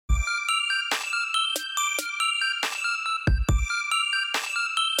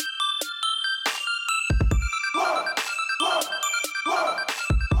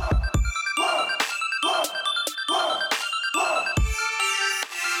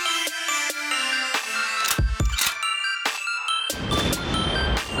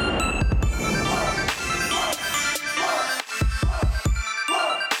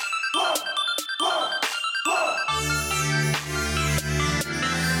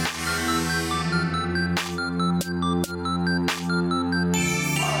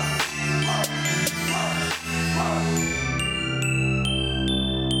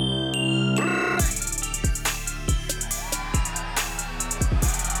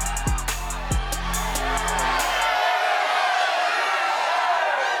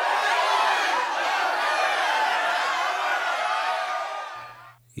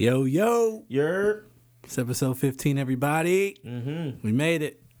Yo, yo. You're. It's episode 15, everybody. Mm-hmm. We made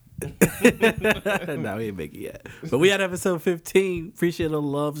it. No, we ain't make it yet. But we had episode 15. Appreciate all the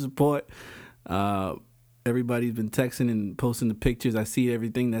love, support. Everybody's been texting and posting the pictures. I see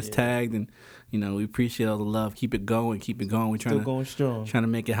everything that's tagged, and we appreciate all the love. Keep it going. We're Still going strong. Trying to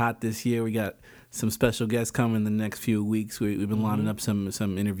make it hot this year. We got some special guests coming in the next few weeks. We've been lining up some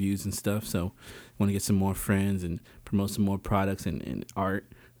interviews and stuff. So want to get some more friends and promote some more products and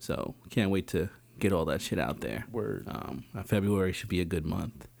art. So can't wait to get all that shit out there. Word. February should be a good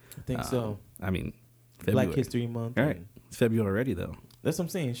month. I think so. I mean, February. Black History Month. All right. It's February already, though. That's what I'm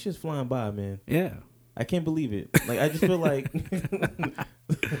saying. Shit's flying by, man. Yeah. I can't believe it. Like, I just feel like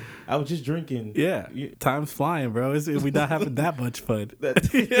I was just drinking. Yeah. Time's flying, bro. We not having that much fun.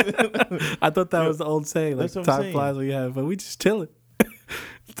 I thought that was the old saying. Like, time flies when you have fun. We just chilling.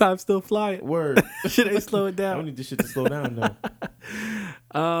 Time's still flying. Word. Shit ain't slowing down. I don't need this shit to slow down, though.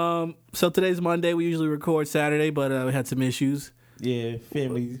 So today's Monday. We usually record Saturday, but we had some issues. Yeah,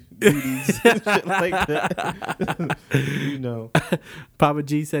 family duties, shit like that. Papa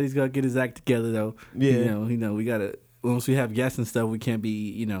G said he's gonna get his act together, though. Yeah, we gotta. Once we have guests and stuff, we can't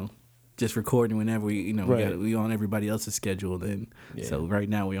be, just recording whenever we, right. we on everybody else's schedule. Then, so right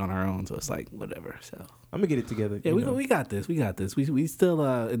now we on our own, so it's like whatever. So I'm gonna get it together. Yeah, we got this. We got this. We still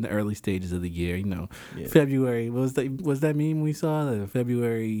in the early stages of the year. Yeah. February was that meme we saw? That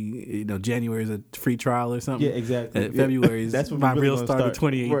February, January is a free trial or something. Yeah, exactly. February is that's when my really real start of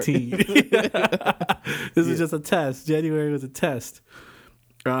 2018. This is just a test. January was a test.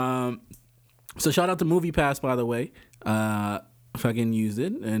 So shout out to MoviePass, by the way. Fucking used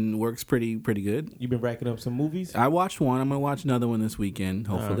it and works pretty good. You've been racking up some movies? I watched one. I'm gonna watch another one this weekend,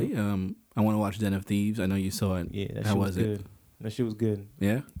 hopefully. Right. I want to watch Den of Thieves. I know you saw it. Yeah, that shit was good. That shit was good.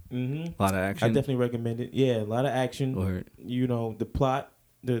 Yeah? Mm-hmm. A lot of action. I definitely recommend it. Yeah, a lot of action. The plot,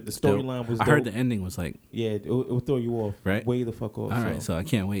 the storyline was dope. I heard the ending was like... Yeah, it will throw you off. Right? Way the fuck off. All right, so I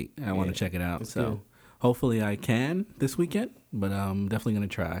can't wait. I want to check it out. So... Good. Hopefully I can this weekend, but I'm definitely going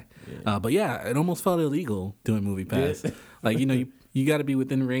to try. Yeah. But yeah, it almost felt illegal doing MoviePass. Yeah. Like, you got to be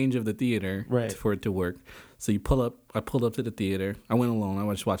within range of the theater for it to work. So I pulled up to the theater. I went alone.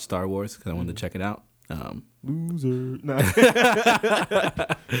 I just watched Star Wars because I wanted to check it out. Loser.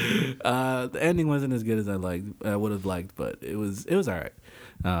 The ending wasn't as good as I would have liked, but it was all right.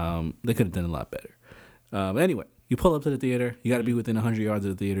 They could have done a lot better. Anyway, you pull up to the theater. You got to be within 100 yards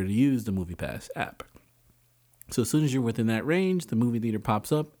of the theater to use the MoviePass app. So as soon as you're within that range, the movie theater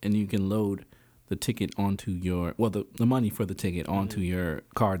pops up, and you can load the ticket onto the money for the ticket onto your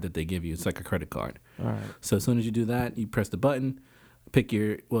card that they give you. It's like a credit card. All right. So as soon as you do that, you press the button,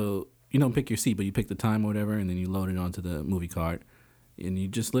 you don't pick your seat, but you pick the time or whatever, and then you load it onto the movie card. And you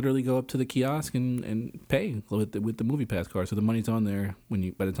just literally go up to the kiosk and pay with the MoviePass card. So the money's on there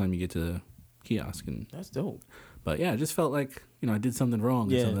by the time you get to the kiosk. And that's dope. But yeah, it just felt like, I did something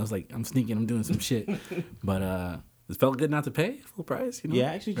wrong or something. I was like, I'm sneaking, I'm doing some shit. But it felt good not to pay full price,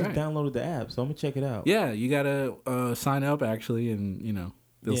 Yeah, I actually just downloaded the app, so I'm going to check it out. Yeah, you got to sign up, actually, and,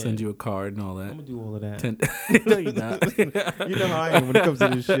 they'll send you a card and all that. I'm going to do all of that. No, you're not. You know how I am when it comes to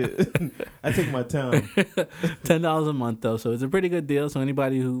this shit. I take my time. $10 a month, though, so it's a pretty good deal. So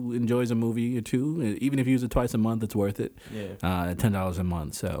anybody who enjoys a movie or two, even if you use it twice a month, it's worth it. Yeah. $10 a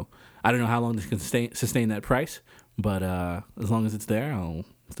month. So I don't know how long this can sustain that price, but as long as it's there, I'll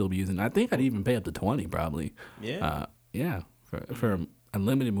still be using it. I think I'd even pay up to $20 probably. Yeah. For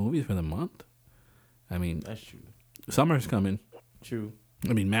unlimited movies for the month. I mean, that's true. Summer's coming. True.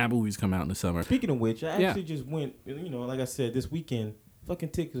 I mean, mad movies come out in the summer. Speaking of which, I actually just went. Like I said, this weekend, fucking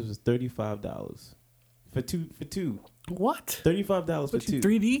tickets was $35 for two. What? $35 for two.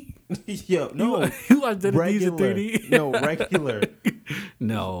 3D? Yeah, no. You watched Den of Thieves in 3D? No, regular.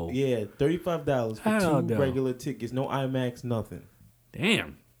 No. Yeah, $35 for two regular tickets. No IMAX, nothing.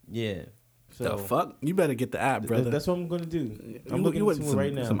 Damn. Yeah. So, the fuck? You better get the app, brother. That's what I'm gonna do. I'm looking at it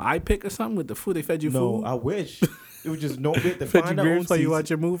right now. Some iPick or something with the food they fed you food? No, I wish. It was just no bit to fed find you our own while seats. you watch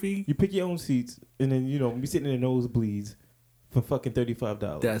your movie. You pick your own seats, and then be sitting in the nosebleeds for fucking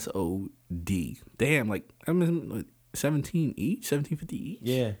 $35. That's OD. Damn, like I mean, $17 each, $17.50 each.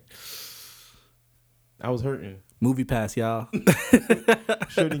 Yeah, I was hurting. MoviePass, y'all.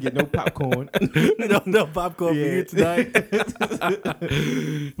 Sure didn't get no popcorn. no popcorn for you tonight.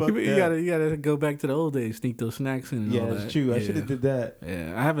 You gotta go back to the old days, sneak those snacks in. And all that's that. true. I should have did that.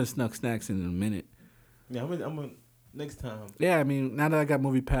 Yeah, I haven't snuck snacks in a minute. Yeah, I'm next time. Yeah, I mean, now that I got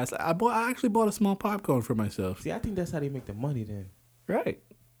MoviePass, I actually bought a small popcorn for myself. See, I think that's how they make the money then. Right.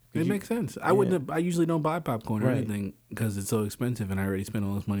 It makes sense. I wouldn't. I usually don't buy popcorn or Right. anything because it's so expensive, and I already spent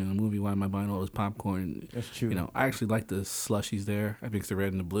all this money on the movie. Why am I buying all this popcorn? That's true. You know, I actually like the slushies there. I mix the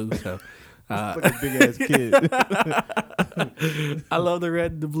red and the blue. So, Like a big ass kid. I love the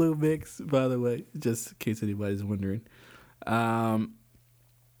red and the blue mix. By the way, just in case anybody's wondering.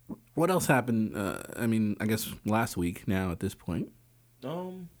 What else happened? I mean, I guess last week. Now at this point,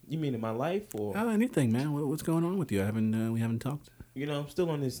 You mean in my life or anything, man. What's going on with you? We haven't talked. I'm still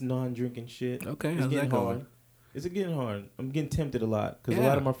on this non-drinking shit. Okay, It's how's getting that hard. going? It's getting hard. I'm getting tempted a lot because a Yeah.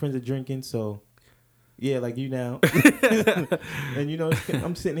 lot of my friends are drinking. So, yeah, like you now. And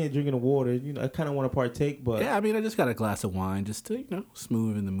I'm sitting here drinking the water. I kind of want to partake, but Yeah, I mean, I just got a glass of wine just to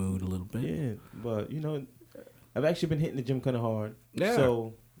smooth in the mood a little bit. yeah, but I've actually been hitting the gym kind of hard. Yeah.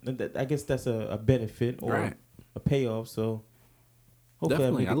 So I guess that's a benefit or Right. a payoff. So hopefully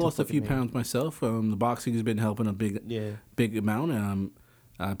Definitely, make I it to lost a few fucking May. pounds myself. The boxing has been helping a Yeah. big amount.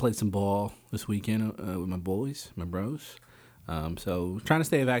 I played some ball this weekend with my boys, my bros. So trying to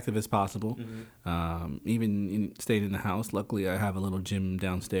stay as active as possible. Even staying in the house. Luckily, I have a little gym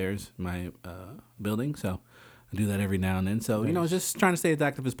downstairs in my building, so I do that every now and then. So Nice. just trying to stay as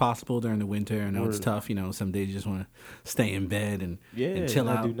active as possible during the winter. I know it's Word. tough. Some days you just want to stay in bed and chill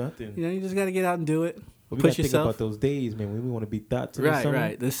not out. do nothing. You just got to get out and do it. But we Push gotta think yourself. about those days, man, when we want to be thoughts in the Right, summer.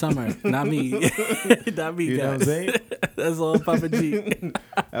 right. This summer, not me, not me, You know what I'm guys. saying? That's all Papa G.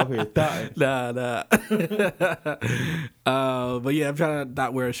 Out here thoughting. Nah. But yeah, I'm trying to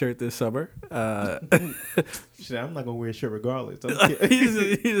not wear a shirt this summer. Shit, I'm not gonna wear a shirt regardless. I'm kidding. he's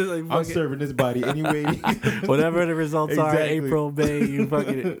just like, I'm fuck it. serving this body anyway. Whatever the results are, Exactly. April, May, you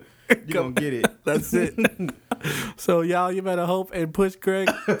fucking You gonna get it. That's it. So y'all, you better hope and push Greg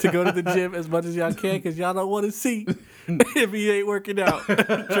to go to the gym as much as y'all can, because y'all don't want to see if he ain't working out.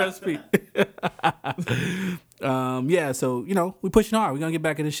 Trust me. Yeah. So we pushing hard. We're gonna get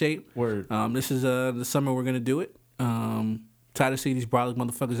back into shape. Word. This is the summer we're gonna do it. Tired to see these brolic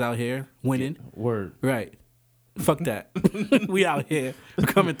motherfuckers out here winning. Word. Right. Fuck that. We out here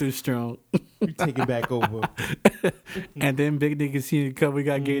coming through strong. We take it back over. And then big niggas see it come. We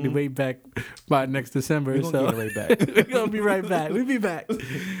got to gain the weight back by next December. We're gonna get it right back. We're gonna be right back. We'll be back.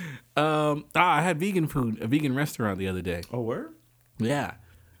 I had vegan food, a vegan restaurant the other day. Oh, word? Yeah.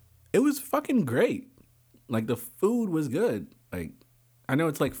 It was fucking great. Like the food was good. Like I know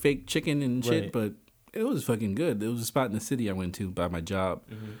it's like fake chicken and shit, Right. but it was fucking good. There was a spot in the city I went to by my job.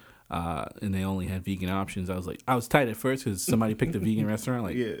 And they only had vegan options. I was tight at first because somebody picked a vegan restaurant.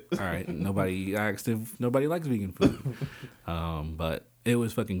 Like, Yeah. all right, nobody asked if nobody likes vegan food. But it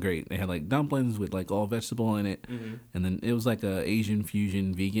was fucking great. They had like dumplings with like all vegetable in it, and then it was like a Asian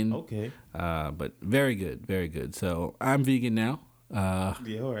fusion vegan. Okay. But very good, very good. So I'm vegan now.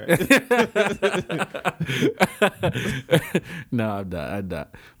 Yeah, all right. No, I'm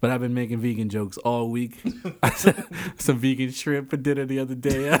not. But I've been making vegan jokes all week. Some vegan shrimp for dinner the other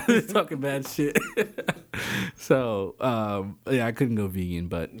day. I was talking bad shit. So, yeah, I couldn't go vegan,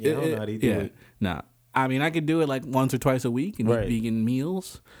 but Yeah, I don't know how they do it. Nah. I mean, I could do it like once or twice a week and Right. eat vegan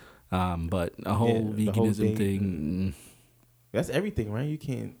meals. But a whole Yeah, the whole veganism day. thing, That's everything, right? You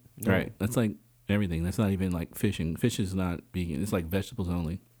can't. No. right? That's like everything. That's not even like fishing. Fish is not vegan. It's like vegetables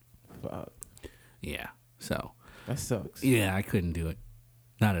only. Fuck. Yeah. So, That sucks. yeah, I couldn't do it.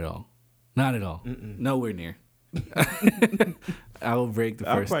 Not at all. Not at all. Mm-mm. Nowhere near. I will break the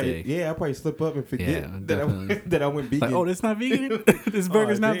I'll first probably, day. yeah, I'll probably slip up and forget Yeah, that definitely. that I went vegan. Like, oh, that's not vegan? This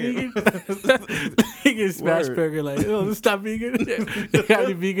burger's not damn. vegan? He gets smash Word. burger like, oh, this not vegan? You got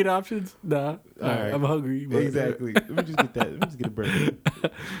any vegan options? Nah. All right. right. I'm hungry. But, Exactly. Let me just get that. Let me just get a burger.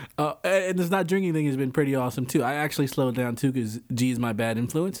 And this not drinking thing has been pretty awesome too. I actually slowed down too because G is my bad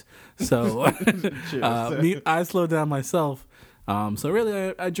influence. So I slowed down myself. So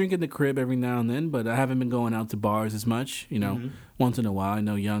really, I drink in the crib every now and then, but I haven't been going out to bars as much. Once in a while. I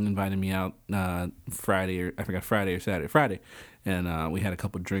know Young invited me out Friday or Friday, and we had a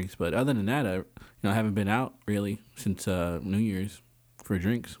couple drinks. But other than that, I haven't been out really since New Year's for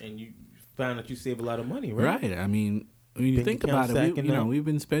drinks. And you found that you save a lot of money, right? Right. I mean, when you Bank think account about it, stacking up. we've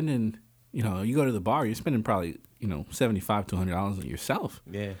been spending. You go to the bar, you're spending probably $75 to $100 on yourself.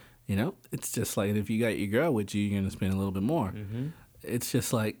 Yeah. It's just like if you got your girl with you, you're gonna spend a little bit more. Mm-hmm. It's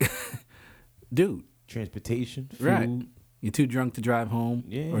just like, dude, Transportation, food. right? You're too drunk to drive home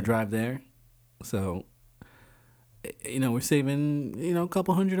Yeah. or drive there, so we're saving a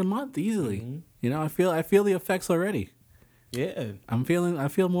couple hundred a month easily. Mhm. I feel the effects already. Yeah. I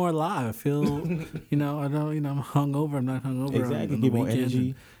feel more alive. I feel, I'm hungover. I'm not hungover Exactly. on the Get more weekends.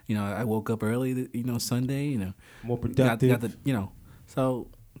 energy. And, I woke up early, Sunday, More got productive. the, so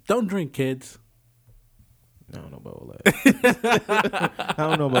don't drink, kids. I don't know about all that. I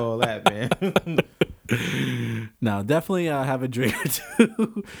don't know about all that, man. No, definitely have a drink or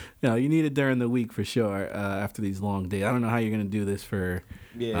two. No, you need it during the week for sure. After these long days, I don't know how you're gonna do this for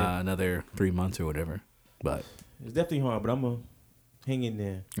another 3 months or whatever, but it's definitely hard. But I'm gonna hang in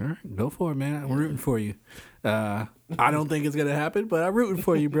there. All right, go for it, man. I'm rooting for you. I don't think it's gonna happen, but I'm rooting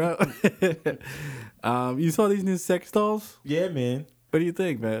for you, bro. You saw these new sex dolls? Yeah, man. What do you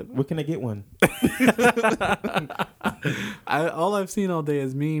think, man? Where can I get one? All I've seen all day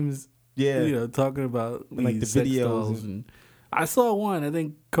is memes. Yeah, you know, talking about like the sex videos. dolls and I saw one. I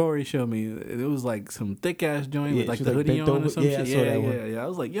think Corey showed me. It was like some thick ass joint with like the hoodie on or some shit. Yeah. I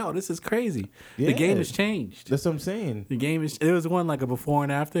was like, yo, this is crazy. Yeah. The game has changed. That's what I'm saying. The game is. It was one like a before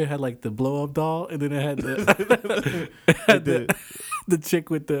and after. It had like the blow up doll, and then it had the chick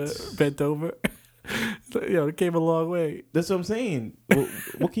with the bent over. So, yo, it came a long way. That's what I'm saying.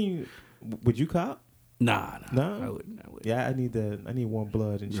 What can you? Would you cop? Nah. No, I wouldn't. Yeah, I need warm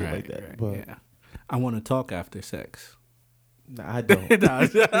blood and shit like that. Right, but yeah. I want to talk after sex. Nah, I don't. I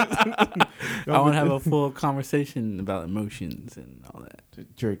want to have a full conversation about emotions and all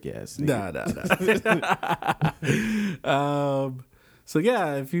that. Jerk ass. Nah. So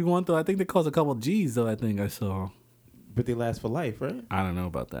yeah, if you want though, I think they cost a couple G's though. I think I saw. But they last for life, right? I don't know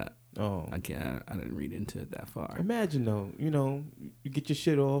about that. Oh, I can't. I didn't read into it that far. Imagine though, you know, you get your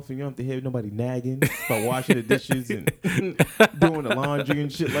shit off and you don't have to hear nobody nagging about washing the dishes and doing the laundry and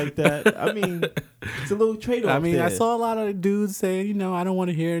shit like that. I mean, it's a little trade off. I mean, there. I saw a lot of dudes saying, you know, I don't want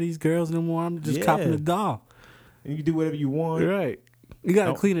to hear these girls anymore. I'm just copping the doll. And you can do whatever you want. Right. You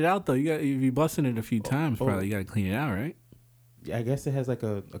gotta clean it out though. You got if you busting it a few times, probably you gotta clean it out, right? I guess it has like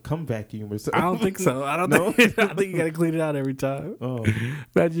a cum vacuum or something. I don't think so. I don't think you gotta clean it out every time. Oh.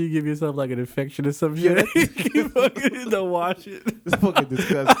 Imagine you give yourself like an infection or some shit. You fucking don't wash it. It's fucking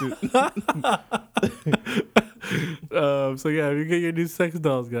disgusting. So yeah, if you get your new sex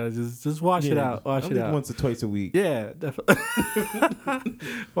dolls, guys, just wash it out. Wash it out once or twice a week. Yeah, definitely.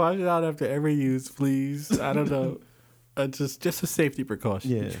 Wash it out after every use, please. I don't know. Just a safety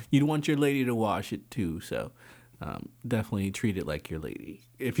precaution. Yeah. You'd want your lady to wash it too, so definitely treat it like your lady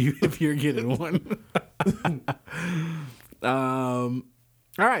if you're getting one. All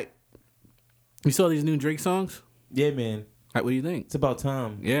right. You saw these new Drake songs? Yeah, man. All right, what do you think? It's about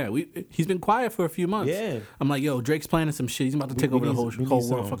time. Yeah, he's been quiet for a few months. Yeah. I'm like, yo, Drake's planning some shit. He's about to take over the whole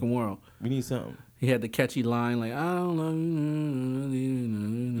world, fucking world. We need something. He had the catchy line like, I don't love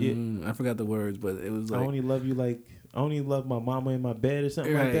you. I forgot the words, but it was like, I only love you like I only love my mama in my bed or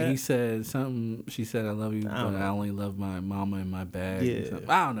something like that. He said something. She said, I love you, but I only love my mama in my bag. Yeah.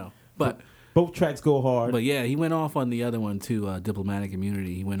 I don't know. But both tracks go hard. But yeah, he went off on the other one too, Diplomatic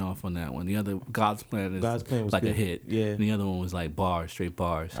Immunity. He went off on that one. The other, God's Plan was like good. a hit. Yeah. And the other one was like bars, straight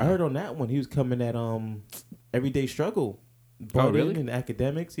bars. I heard on that one he was coming at Everyday Struggle. Really? And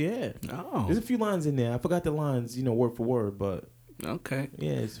Academics, yeah. Oh. There's a few lines in there. I forgot the lines, word for word, but okay.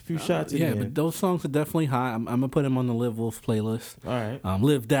 Yeah, it's a few shots in there. Yeah, but those songs are definitely hot. I'm going to put them on the Live Wolf playlist. All right.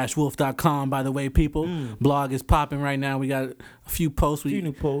 Live-wolf.com, by the way, people. Blog is popping right now. We got a few posts. A few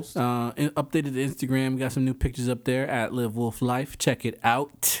new posts. Updated the Instagram. We got some new pictures up there at Live Wolf Life. Check it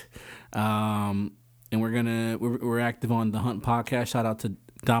out. And we're active on the Hunt Podcast. Shout out to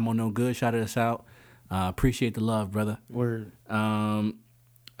Damo No Good. Shout us out. Appreciate the love, brother. Word. All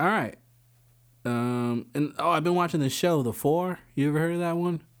right. I've been watching the show, The Four. You ever heard of that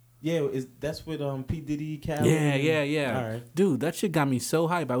one? Yeah, that's with P. Diddy, Khaled. Yeah. All right. Dude, that shit got me so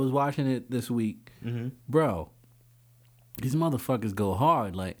hype. I was watching it this week. Mm-hmm. Bro, these motherfuckers go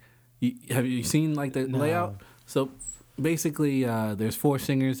hard. Like, have you seen like the layout? So basically, there's 4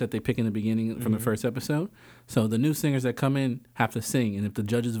 singers that they pick in the beginning from the first episode. So the new singers that come in have to sing, and if the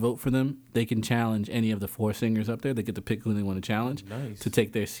judges vote for them, they can challenge any of the 4 singers up there. They get to pick who they want to challenge to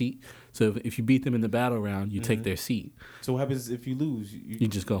take their seat. So if you beat them in the battle round, you take their seat. So what happens if you lose? You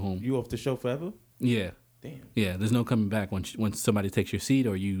just go home. You off the show forever? Yeah. Damn. Yeah, there's no coming back once somebody takes your seat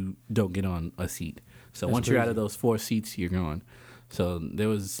or you don't get on a seat. So That's once crazy. you're out of those 4 seats, you're gone. So there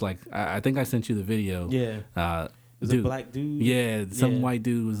was like, I think I sent you the video. Yeah. There's a black dude. Yeah, some white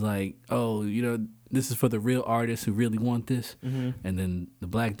dude was like, oh, this is for the real artists who really want this. Mm-hmm. And then the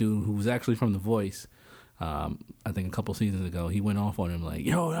black dude who was actually from The Voice, I think a couple seasons ago, he went off on him like,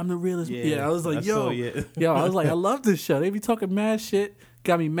 yo, I'm the realest. Yeah, I was like, I was like, I love this show. They be talking mad shit,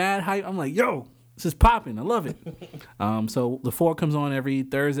 got me mad hype. I'm like, yo, this is popping. I love it. So The Four comes on every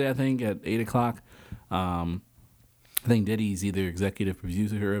Thursday, I think, at 8 o'clock. I think Diddy's either executive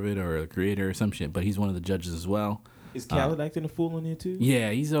producer of it or a creator or some shit, but he's one of the judges as well. Is Khaled acting a fool on there too? Yeah,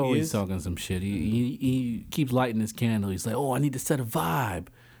 he's always talking some shit. He keeps lighting his candle. He's like, oh, I need to set a vibe.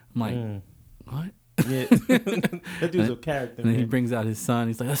 I'm like, what? Yeah, that dude's a character. And then he Man. brings out his son.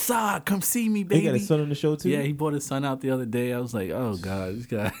 He's like, Assad, come see me, He baby. got his son on the show too. Yeah, he brought his son out the other day. I was like, oh god, this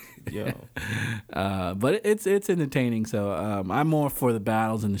guy. Yo, But it's entertaining. So I'm more for the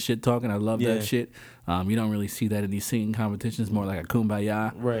battles and the shit talking. I love Yeah. that shit. You don't really see that in these singing competitions. More like a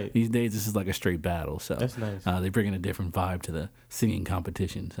kumbaya. right. These days, this is like a straight battle. So That's nice. they bring in a different vibe to the singing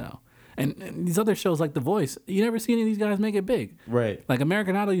competition. So and these other shows like The Voice, you never see any of these guys make it big. Right. Like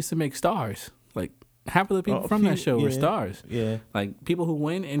American Idol used to make stars. Like half of the people A from that few- show were yeah. stars. Yeah. Like people who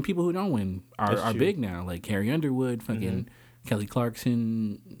win and people who don't win are That's true. big now. Like Carrie Underwood, fucking Kelly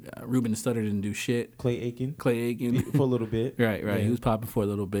Clarkson, Ruben Studdard didn't do shit. Clay Aiken Clay Aiken, for a little bit. right. Yeah. He was popping for a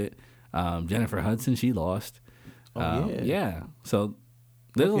little bit. Jennifer Hudson, she lost. Oh, yeah. So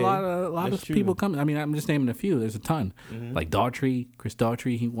there's Okay. a lot That's of people true. coming. I mean, I'm just naming a few. There's a ton. Mhm. Like Daughtry, Chris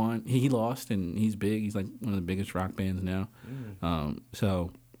Daughtry, he won. He lost, and he's big. He's like one of the biggest rock bands now.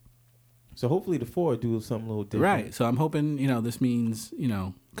 So So hopefully the four do something a little different. right. So I'm hoping this means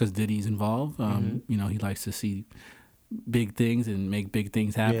because Diddy's involved. He likes to see big things and make big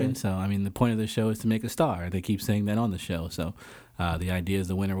things happen. Yeah. So I mean, the point of the show is to make a star. They keep saying that on the show. So the idea is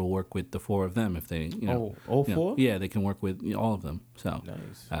the winner will work with the four of them if they All you know, four? yeah, they can work with all of them. So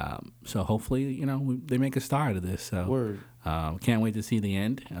Nice. so hopefully they make a star out of this. So Word. can't wait to see the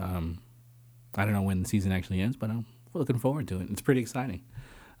end. I don't know when the season actually ends, but I'm looking forward to it. It's pretty exciting.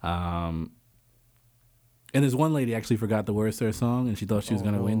 And there's one lady actually forgot the words to her song, and she thought she was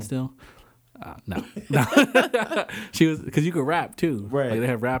gonna win still. No, she was because you could rap too. Right. Like they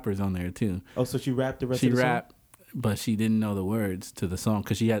have rappers on there too. Oh, so she rapped the rest She of the rapped, but she didn't know the words to the song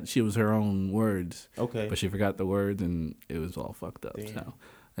because she was her own words, song? Okay. but she forgot the words and it was all fucked up. Damn. So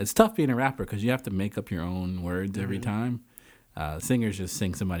it's tough being a rapper because you have to make up your own words every Mm-hmm. time. Singers just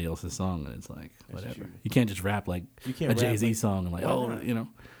sing somebody else's song and it's like whatever. true. You can't just rap like You can't a rap Jay-Z like- song and like Why not?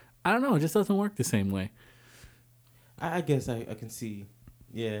 I don't know. It just doesn't work the same way. I guess I can see.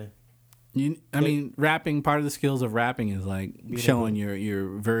 Yeah. I mean, rapping. Part of the skills of rapping is like Being showing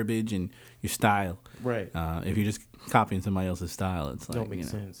your verbiage and your style. Right. If you're just copying somebody else's style, it's like Don't make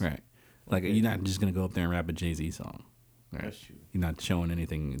sense. right? Like Okay. you're not just gonna go up there and rap a Jay-Z song, right? That's true. You're not showing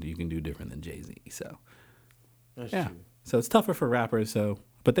anything that you can do different than Jay-Z. So That's yeah, true. so it's tougher for rappers. So,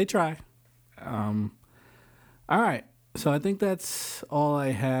 but they try. All right. So I think that's all I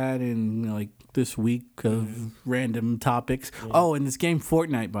had in like this week of random topics. Yeah. Oh, and this game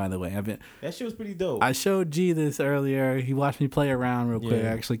Fortnite, by the way, That shit was pretty dope. I showed G this earlier. He watched me play around real quick. Yeah.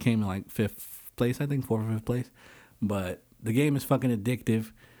 I actually came in like 5th place, I think, 4th or 5th place. But the game is fucking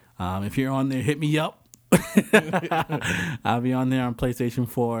addictive. If you're on there, hit me up. I'll be on there on PlayStation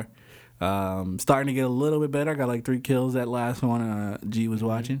 4. Starting to get a little bit better. I got like 3 kills that last one G was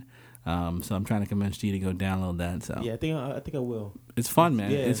watching. So I'm trying to convince G to go download that. So yeah, I think I will. it's fun,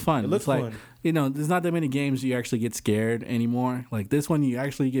 man. Yeah, It's fun. it looks It's like fun. there's not that many games you actually get scared anymore. Like this one, you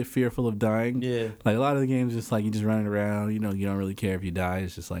actually get fearful of dying. Yeah. Like a lot of the games, just like you just running around. You don't really care if you die.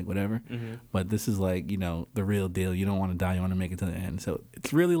 It's just like whatever. Mm-hmm. But this is like the real deal. You don't want to die. You want to make it to the end. So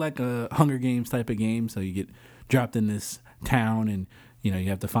it's really like a Hunger Games type of game. So you get dropped in this town and. You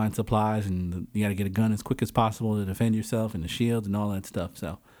have to find supplies and you got to get a gun as quick as possible to defend yourself and the shields and all that stuff.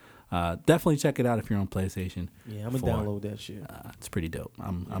 So definitely check it out if you're on PlayStation. Yeah, I'm gonna 4. download that shit. It's pretty dope.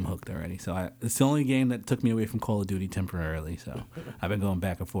 I'm hooked already. So it's the only game that took me away from Call of Duty temporarily. So I've been going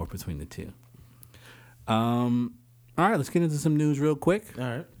back and forth between the two. All right, let's get into some news real quick. All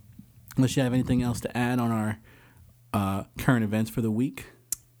right. Unless you have anything else to add on our current events for the week.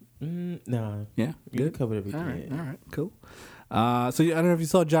 Nah. Yeah, You good. covered everything. All right, yeah. all right, cool. So I don't know if you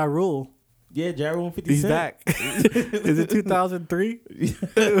saw Ja Rule. Yeah, Ja Rule and 50 He's Cent. back. Is it 2003?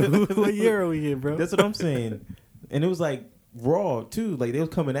 What year are we in, bro? That's what I'm saying. And it was like raw too. Like they was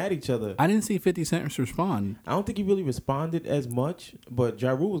coming at each other. I didn't see 50 Cent respond. I don't think he really responded as much, but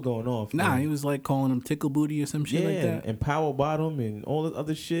Ja Rule was going off. Nah, man. he was like calling him tickle booty or some shit yeah, like that. and power bottom and all this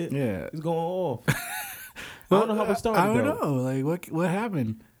other shit. Yeah. He was going off. I don't know how it started. I don't though. know. Like what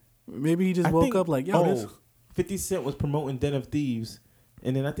happened? Maybe he just I woke think- up like, yo, this 50 Cent was promoting Den of Thieves,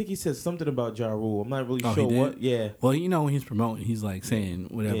 and then I think he said something about Ja Rule. I'm not really Oh, he sure did? what. Yeah, Well, when he's promoting, he's like saying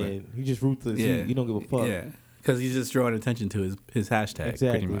whatever. yeah, he just ruthless. Yeah. He don't give a fuck. Yeah, because he's just drawing attention to his hashtag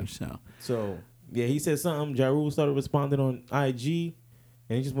Exactly. pretty much. So So yeah, he said something. Ja Rule started responding on IG,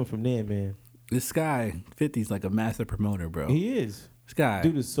 and he just went from there, man. this guy 50's like a master promoter, bro. He is. This guy,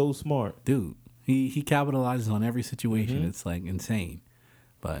 Dude is so smart. dude, he capitalizes on every situation. Mhm. It's like insane,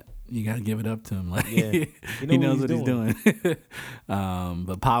 but you gotta give it up to him. Like Yeah. You he know knows what what he's he's doing.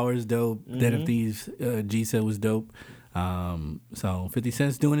 But Power's dope. Den of Mhm. Thieves, G said was dope. So 50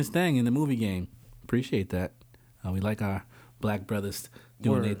 Cent's doing his thing in the movie game. Appreciate that. We like our black brothers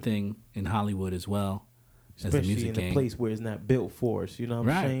doing their thing in Hollywood as well. As Especially a music in gang. a place where it's not built for us. You know what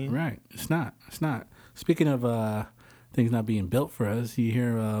I'm saying? Right. It's not. Speaking of things not being built for us, you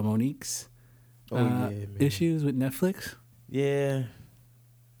hear Monique's issues with Netflix? Yeah.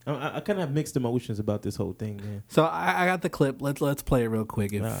 I kind of have mixed emotions about this whole thing, man. So I got the clip. Let's play it real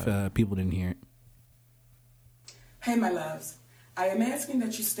quick if people didn't hear it. Hey, my loves. I am asking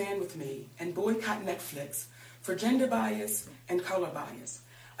that you stand with me and boycott Netflix for gender bias and color bias.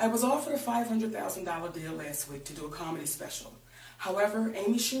 I was offered a $500,000 deal last week to do a comedy special. However,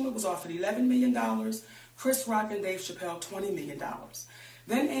 Amy Schumer was offered $11 million, Chris Rock and Dave Chappelle $20 million.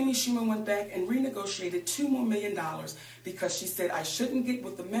 Then Amy Schumer went back and renegotiated $2 more million because she said I shouldn't get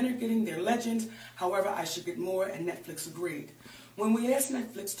what the men are getting, they're legends, however I should get more, and Netflix agreed. When we asked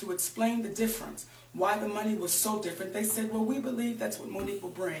Netflix to explain the difference, why the money was so different, they said, well, we believe that's what Monique will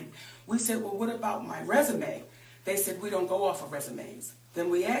bring. We said, well, what about my resume? They said, we don't go off of resumes. Then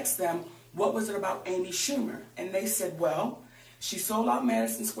we asked them, what was it about Amy Schumer? And they said, well, she sold out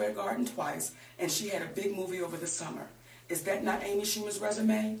Madison Square Garden twice, and she had a big movie over the summer. Is that not Amy Schumer's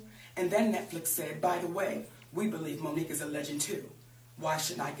resume? And then Netflix said, by the way, we believe Monique is a legend too. Why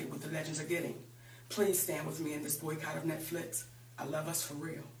shouldn't I get what the legends are getting? Please stand with me in this boycott of Netflix. I love us for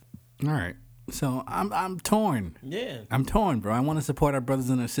real. All right. So I'm torn. Yeah. I'm torn, bro. I want to support our brothers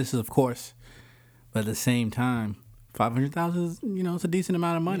and our sisters, of course. But at the same time, $500,000 is, it's a decent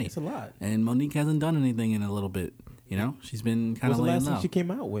amount of money. Yeah, it's a lot. And Monique hasn't done anything in a little bit. She's been kind of laying low. What's the last thing she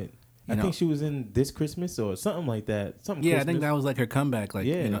came out with? I think she was in This Christmas or something like that. I think that was like her comeback,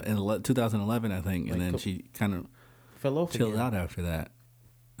 in 2011, I think. And then she kind of fell off, chilled out after that.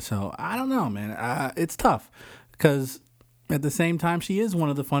 So I don't know, man. It's tough because at the same time, she is one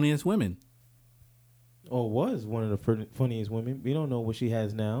of the funniest women. Or was one of the funniest women. We don't know what she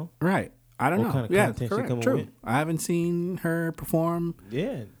has now. Right. I don't know. What kind of content she come true. with. I haven't seen her perform.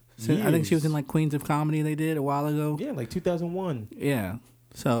 Yeah. I think she was in like Queens of Comedy they did a while ago. Yeah, like 2001. Yeah.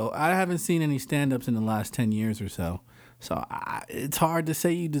 So I haven't seen any stand-ups in the last 10 years or so. So it's hard to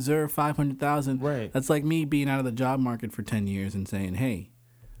say you deserve $500,000. Right. That's like me being out of the job market for 10 years and saying, hey,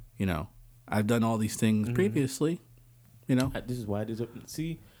 I've done all these things previously. This is why I deserve.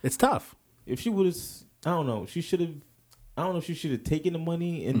 See, it's tough. If she would have, I don't know. She should have. I don't know if she should have taken the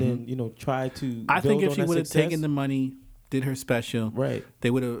money and then try to. I think if she would have success. taken the money, did her special, right, they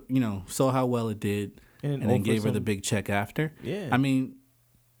would have saw how well it did, and then gave her the big check after. Yeah, I mean,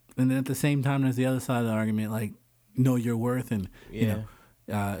 and then at the same time, there's the other side of the argument, like know your worth, and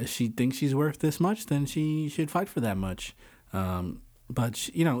if she thinks she's worth this much, then she should fight for that much. But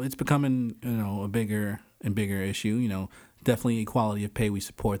it's becoming a bigger and bigger issue. Definitely equality of pay. We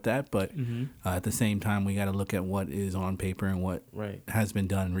support that, but at the same time, we got to look at what is on paper and what has been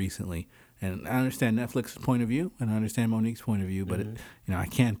done recently. And I understand Netflix's point of view, and I understand Monique's point of view, but I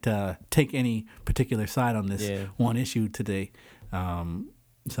can't take any particular side on this one issue today.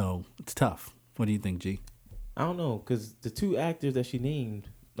 So it's tough. What do you think, G? I don't know, because the two actors that she named,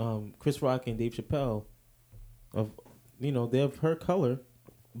 Chris Rock and Dave Chappelle, they're of her color.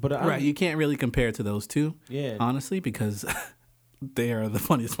 But you can't really compare it to those two, honestly, because they are the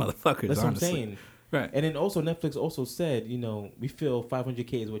funniest motherfuckers. That's honestly. What I'm saying. Right. And then also Netflix also said, we feel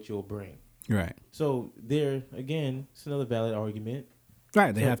 $500K is what you'll bring. Right. So there again, it's another valid argument.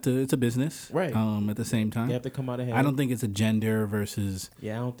 Right. They have to. It's a business. Right. At the same time, they have to come out ahead. I don't think it's a gender versus.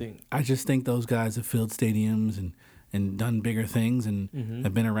 Yeah, I don't think. I just think those guys have filled stadiums and done bigger things and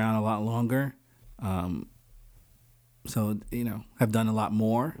have been around a lot longer. So have done a lot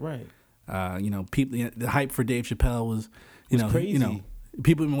more. Right. People. The hype for Dave Chappelle was crazy.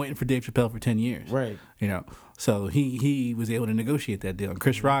 People have been waiting for Dave Chappelle for 10 years. Right. So he was able to negotiate that deal. And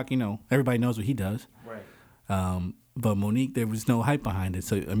Chris Rock, everybody knows what he does. Right. But Monique, there was no hype behind it.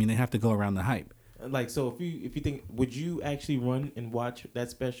 So they have to go around the hype. Like, so if you think, would you actually run and watch that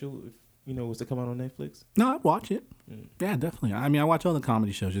special if it was to come out on Netflix? No, I'd watch it. Yeah, definitely. I mean, I watch all the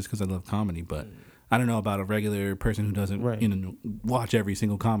comedy shows just because I love comedy, but I don't know about a regular person who doesn't watch every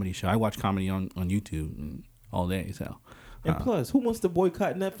single comedy show. I watch comedy on YouTube all day, so. And plus, who wants to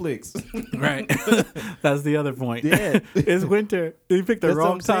boycott Netflix? Right. That's the other point. Yeah. It's winter. You picked the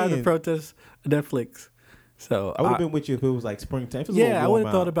wrong time to protest Netflix. So I would have been with you if it was like springtime. I would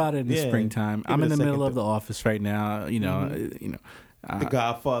have thought about it in the springtime. I'm in the middle of The Office right now. The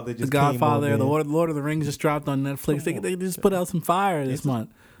Godfather just The Lord of the Rings just dropped on Netflix. They just put out some fire this month.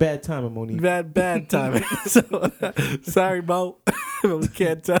 Bad timing, Monique. Bad timing. So sorry, Mo. we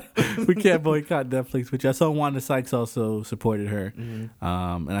can't boycott Netflix. Which I saw Wanda Sykes also supported her, and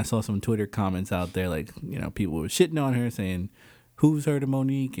I saw some Twitter comments out there like people were shitting on her saying who's heard of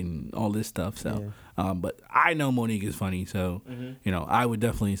Monique and all this stuff. So, but I know Monique is funny, so you know, I would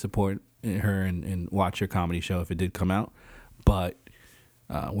definitely support her and watch her comedy show if it did come out. But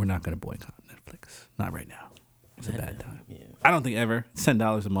we're not going to boycott Netflix. Not right now. It's a bad time. Yeah. I don't think ever. It's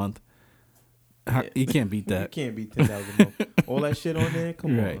 $10 a month. You can't beat that. You can't beat $10 a month. All that shit on there.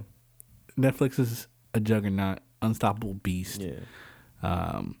 Come on. Netflix is a juggernaut, unstoppable beast. Yeah.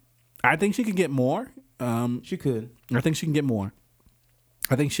 I think she could get more. She could. I think she can get more.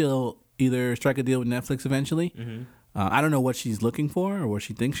 I think she'll either strike a deal with Netflix eventually. I don't know what she's looking for or what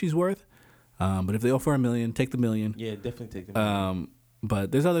she thinks she's worth. But if they offer $1 million, take the $1 million. Yeah, definitely take the $1 million.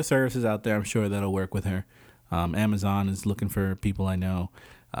 But there's other services out there, I'm sure, that'll work with her. Amazon is looking for people I know.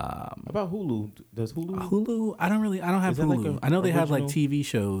 About Hulu? Does Hulu? Hulu, I don't have Hulu. I know they have like TV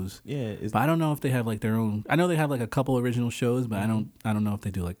shows. Yeah, but I don't know if they have like their own. I know they have like a couple original shows, but I don't know if they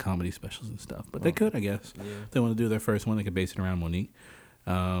do like comedy specials and stuff. But they could, I guess. Yeah. If they want to do their first one, they could base it around Monique.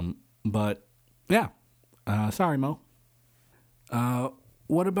 But yeah, sorry, Mo.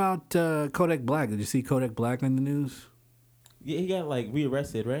 What about Kodak Black? Did you see Kodak Black in the news? Yeah, he got like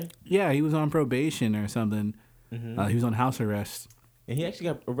rearrested, right? Yeah, he was on probation or something. He was on house arrest. And he actually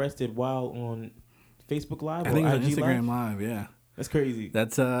got arrested while on Facebook Live. I think it was on Instagram Live. Yeah, that's crazy.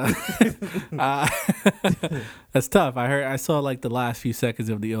 That's that's tough. I saw like the last few seconds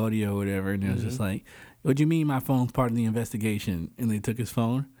of the audio or whatever, and it was just like, "What do you mean my phone's part of the investigation?" And they took his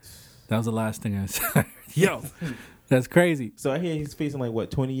phone. That was the last thing I said. Yo, that's crazy. So I hear he's facing like what,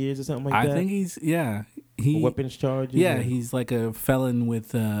 20 years or something like that. I think he's weapons charges. Yeah, he's like a felon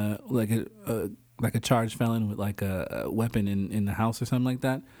with like a charged felon with like a weapon in the house or something like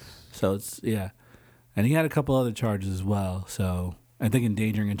that. So it's and he had a couple other charges as well. So I think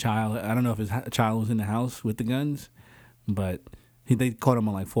endangering a child. I don't know if his child was in the house with the guns, but they caught him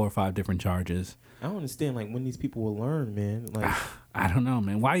on like 4 or 5 different charges. I don't understand like when these people will learn, man. Like I don't know,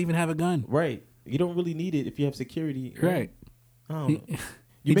 man. Why even have a gun? Right. You don't really need it if you have security. Right. I don't know.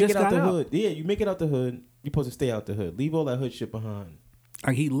 You make it out the hood. Yeah, you make it out the hood. You're supposed to stay out the hood. Leave all that hood shit behind.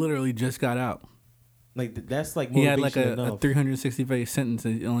 Like he literally just got out. Like that's like motivation. He had like a 360-day sentence.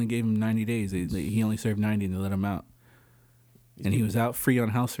 They only gave him 90 days. He only served 90 and they let him out. And he was out free on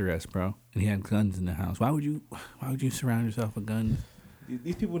house arrest, bro. And he had guns in the house. Why would you surround yourself with guns?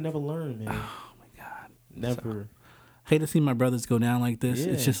 These people never learn, man. Oh my God, never. I hate to see my brothers go down like this.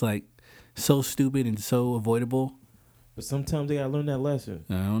 Yeah. It's just like so stupid and so avoidable. But sometimes they gotta learn that lesson.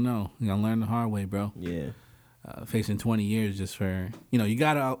 I don't know. You gotta learn the hard way, bro. Yeah. Facing 20 years just for you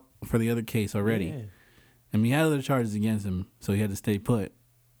got out for the other case already. Yeah. I mean, he had other charges against him, so he had to stay put.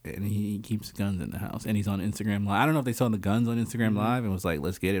 And he keeps guns in the house. And he's on Instagram Live. I don't know if they saw the guns on Instagram Live and was like,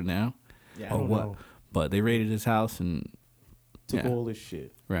 let's get it now. Yeah, or what. Know. But they raided his house and took all this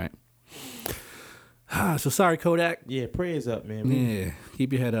shit. Right. So sorry, Kodak. Yeah, prayers up, man. Yeah,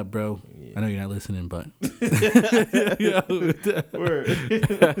 keep your head up, bro. Yeah. I know you're not listening, but.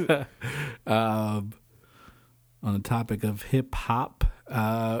 On the topic of hip hop,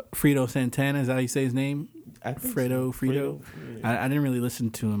 Fredo Santana, is that how you say his name? I think Fredo. Yeah. I didn't really listen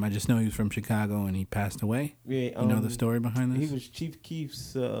to him. I just know he was from Chicago and he passed away. Yeah, you know the story behind this? He was Chief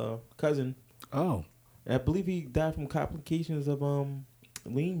Keef's cousin. Oh. I believe he died from complications of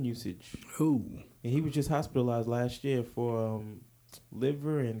lean usage. Ooh. And he was just hospitalized last year for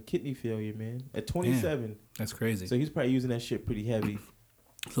liver and kidney failure, man. At 27. Man, that's crazy. So he's probably using that shit pretty heavy.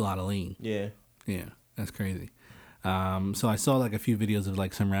 It's a lot of lean. Yeah. Yeah, that's crazy. So I saw like a few videos of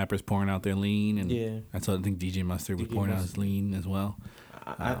like some rappers pouring out their lean, and I think DJ Mustard was pouring out his lean as well.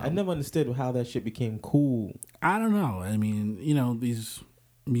 I never understood how that shit became cool. I don't know. I mean, these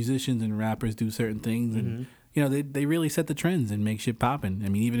musicians and rappers do certain things, and they really set the trends and make shit popping. I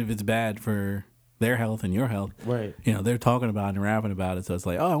mean, even if it's bad for their health and your health, right? They're talking about it and rapping about it, so it's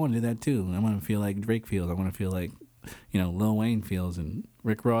like, oh, I want to do that too. I want to feel like Drake feels. I want to feel like Lil Wayne feels and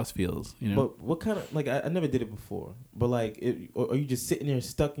Rick Ross feels. But what kind of I never did it before. But like, are you just sitting there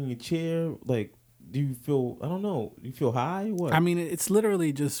stuck in your chair? Like, do you feel? I don't know. Do you feel high? What? I mean, it's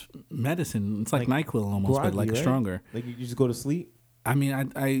literally just medicine. It's like NyQuil almost, groggy, but like stronger. Like you just go to sleep. I mean,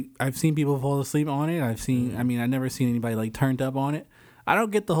 I've seen people fall asleep on it. I've seen. I mean, I never seen anybody like turned up on it. I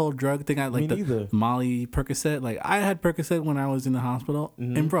don't get the whole drug thing. I like the Molly Percocet. Like I had Percocet when I was in the hospital,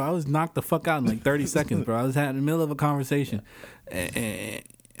 and bro, I was knocked the fuck out in like 30 seconds, bro. I was in the middle of a conversation, and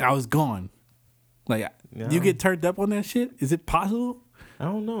I was gone. Like you get turned up on that shit? Is it possible? I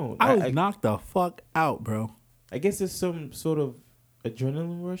don't know. I was knocked the fuck out, bro. I guess it's some sort of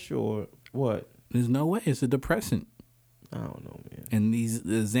adrenaline rush or what? There's no way. It's a depressant. I don't know, man. And the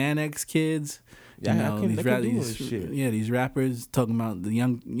Xanax kids. These rappers talking about the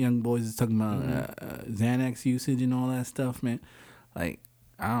young boys is talking about Xanax usage and all that stuff, man. Like,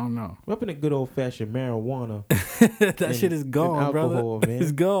 I don't know. We're up in a good old fashioned marijuana. That shit is gone, and brother. alcohol, man.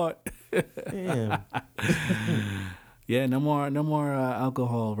 It's gone. Damn. Yeah, no more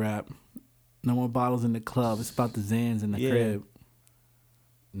alcohol rap. No more bottles in the club. It's about the Zans in the crib.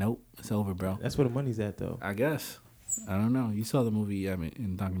 Nope, it's over, bro. That's where the money's at, though. I guess. I don't know. You saw the movie,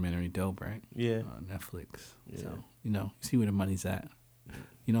 in documentary Dope, right? Yeah. On Netflix. Yeah. So, you see where the money's at.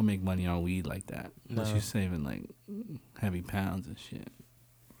 You don't make money on weed like that. Unless No. you're saving, like, heavy pounds and shit.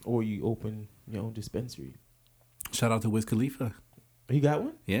 Or you open your own dispensary. Shout out to Wiz Khalifa. You got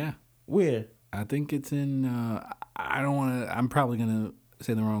one? Yeah. Where? I think it's in, I don't want to, I'm probably going to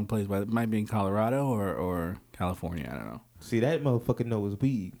say the wrong place, but it might be in Colorado or California. I don't know. See, that motherfucker knows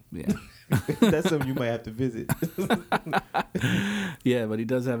weed. Yeah. That's something you might have to visit. Yeah, but he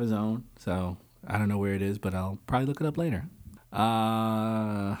does have his own. So I don't know where it is, but I'll probably look it up later.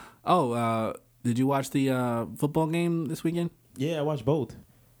 Did you watch the football game this weekend? Yeah, I watched both.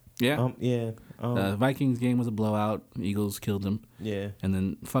 Yeah. Yeah. Vikings game was a blowout. Eagles killed them. Yeah. And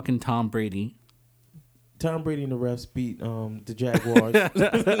then fucking Tom Brady. Tom Brady and the refs beat the Jaguars.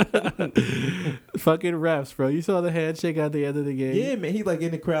 Fucking refs, bro. You saw the handshake at the end of the game. Yeah, man. He like in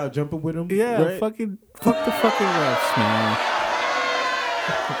the crowd jumping with him. Yeah, right? fuck the fucking refs, man.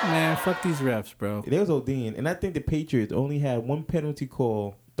 Man, fuck these refs, bro. They was ODing. And I think the Patriots only had one penalty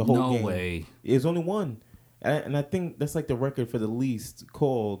call the whole game. No way. It was only one. And I think that's like the record for the least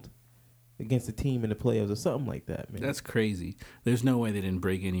called against a team in the playoffs or something like that, man. That's crazy. There's no way they didn't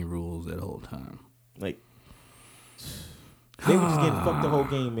break any rules that whole time. Like, they were just getting fucked the whole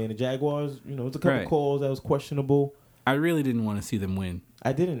game, man. The Jaguars, it was a couple calls that was questionable. I really didn't want to see them win.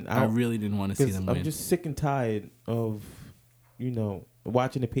 I didn't. I really didn't want to see them win. I'm just sick and tired of,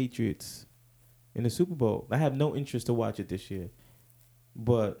 watching the Patriots in the Super Bowl. I have no interest to watch it this year.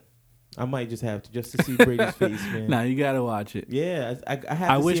 But I might just have to, just to see Brady's face, man. Nah, you got to watch it. Yeah, I have to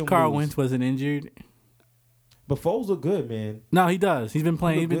I wish see him Carl lose. Wentz wasn't injured. But Foles look good, man. No, he does. He's been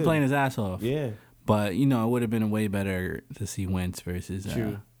playing. He look He's been good. playing his ass off. Yeah. But it would have been way better to see Wentz versus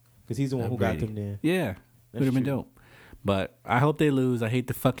True. Because he's the one who got Brady. them there. Yeah, would have been true. dope. But I hope they lose. I hate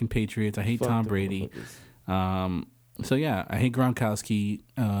the fucking Patriots. I hate Fuck Tom them Brady. motherfuckers. So yeah, I hate Gronkowski.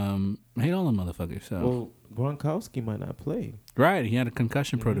 I hate all the motherfuckers. So Well, Gronkowski might not play. right, he had a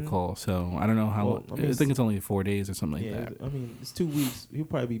concussion protocol. So I don't know how. Well, I think it's only 4 days or something like that. I mean, it's 2 weeks. He'll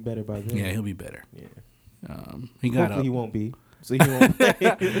probably be better by then. Yeah, he'll be better. Yeah. He got Hopefully up. he won't be. So he won't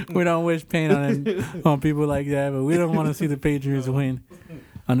play. We don't wish pain on people like that, but we don't want to see the Patriots win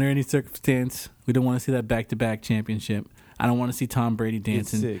under any circumstance. We don't want to see that back-to-back championship. I don't want to see Tom Brady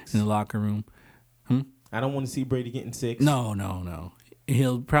dancing in the locker room. I don't want to see Brady getting 6. No.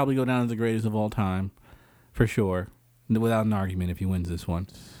 He'll probably go down as the greatest of all time, for sure, without an argument if he wins this one.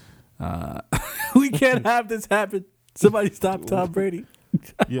 We can't have this happen. Somebody stop Tom Brady.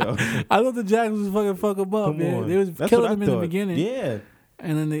 Yeah. I thought the Jags was fuck him up, Come man. on. They was That's killing what I him in the thought. beginning. Yeah.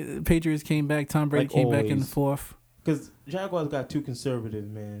 And then the Patriots came back. Tom Brady Like came back in the always. fourth. Because Jaguars got too conservative,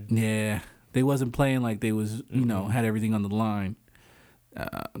 man. Yeah. They wasn't playing like they was, had everything on the line.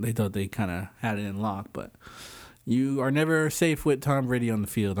 They thought they kind of had it in lock, but you are never safe with Tom Brady on the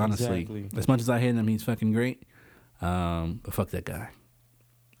field, honestly. Exactly. As much as I hate him, he's fucking great. But fuck that guy.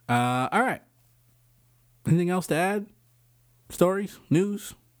 All right. Anything else to add? Stories?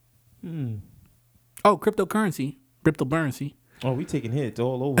 News? Oh, cryptocurrency. Oh, we taking hits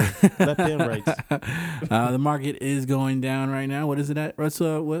all over. Left and right. The market is going down right now. What is it at? What's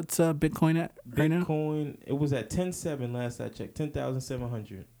Bitcoin at right now? Bitcoin, it was at 10.7 last I checked.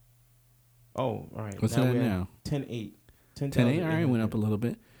 10,700. Oh, all right. What's it at we're now? 10.8. 10.8. All right, went up a little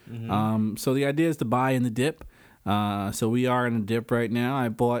bit. Mm-hmm. So the idea is to buy in the dip. So we are in a dip right now. I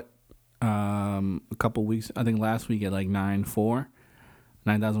bought a couple weeks, I think last week at like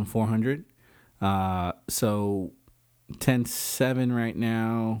 9,400. So 10.7 right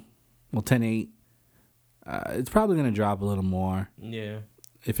now. Well, 10.8. It's probably going to drop a little more. Yeah.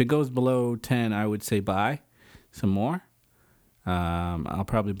 If it goes below 10, I would say buy some more. I'll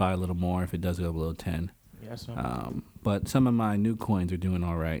probably buy a little more if it does go below 10. Yeah, But some of my new coins are doing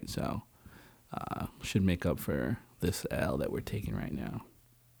all right, so should make up for this L that we're taking right now.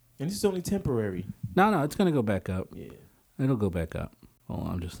 and this is only temporary. No, it's going to go back up. Yeah. It'll go back up. Hold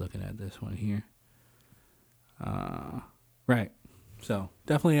on, I'm just looking at this one here. Right. So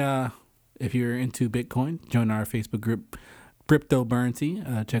definitely, if you're into Bitcoin, join our Facebook group, Crypto Currency.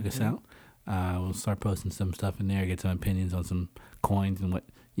 Check us out. We'll start posting some stuff in there, get some opinions on some coins and what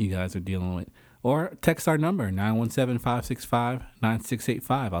you guys are dealing with. Or text our number,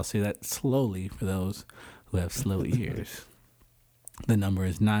 917-565-9685. I'll say that slowly for those who have slow ears. The number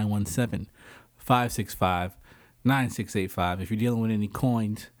is 917-565-9685. 9685. If you're dealing with any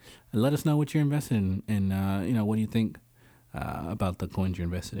coins, let us know what you're invested in, and what do you think about the coins you're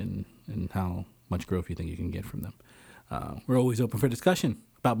invested in, and how much growth you think you can get from them. We're always open for discussion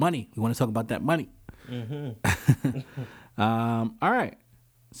about money. We want to talk about that money. Mm-hmm. All right.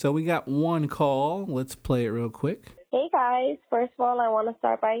 So we got one call. Let's play it real quick. Hey guys, first of all, I want to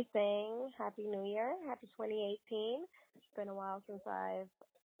start by saying Happy New Year, Happy 2018. It's been a while since I've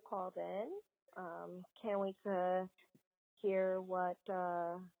called in. Can't wait to hear what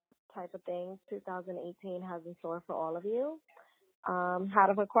type of things 2018 has in store for all of you. Had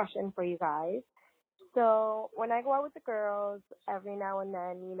a question for you guys. So when I go out with the girls, every now and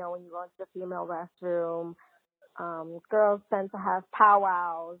then, when you go into the female restroom, girls tend to have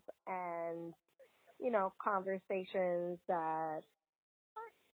powwows and conversations that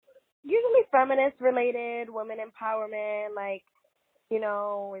usually feminist related, women empowerment, like,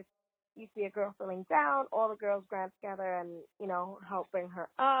 if you see a girl feeling down, all the girls grab together and, help bring her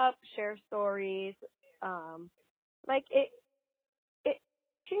up, share stories. Like it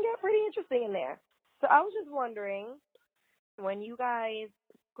can get pretty interesting in there. So I was just wondering, when you guys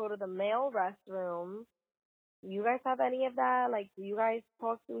go to the male restroom, you guys have any of that? Like, do you guys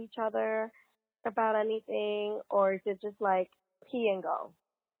talk to each other about anything, or is it just like pee and go?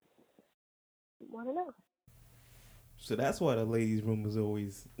 Want to know. So that's why the ladies' room is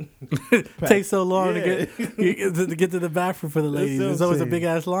always takes so long to get to the bathroom for the ladies. There's always a big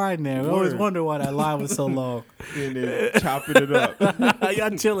ass line there. We always wonder why that line was so long. And they're chopping it up.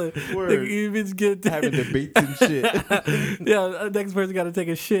 Y'all chilling. Having debates and shit. Yeah, the next person got to take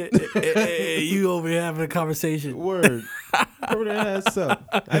a shit. You over here having a conversation. Word. Cover that ass up.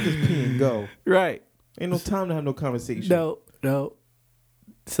 I just pee and go. Right. Ain't no time to have no conversation. No.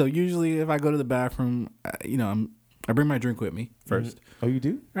 So usually if I go to the bathroom, I bring my drink with me first. Oh, you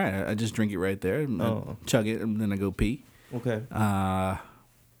do? Right. I just drink it right there. I chug it, and then I go pee. Okay. I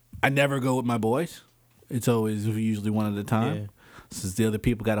never go with my boys. It's always usually one at a time. Yeah. Since the other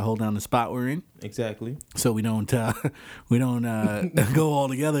people got to hold down the spot we're in. Exactly. So we don't go all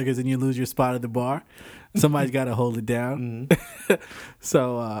together, because then you lose your spot at the bar. Somebody's got to hold it down. Mm-hmm.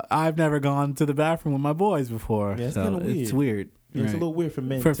 So I've never gone to the bathroom with my boys before. Yeah, so it's weird. Yeah, it's a little weird for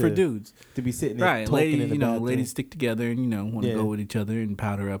men for dudes to be sitting there right. talking Ladies, in the bathroom. Ladies stick together and want to go with each other and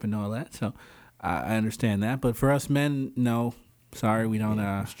powder up and all that. So I understand that, but for us men, no. Sorry, we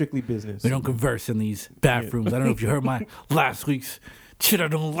don't. Strictly business. We don't converse in these bathrooms. I don't know if you heard my last week's shit I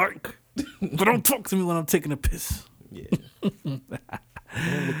don't like. But don't talk to me when I'm taking a piss. Yeah.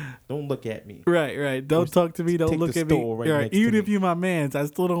 Don't look at me. Right. Don't talk to me. Don't look at me. Right. Even if you're my mans, I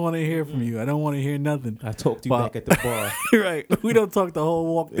still don't want to hear from you. I don't want to hear nothing. I talk to you back at the bar. Right. We don't talk the whole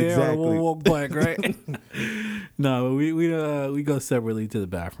walk there or the whole walk back, right? No, we go separately to the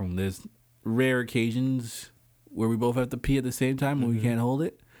bathroom. There's rare occasions where we both have to pee at the same time and we can't hold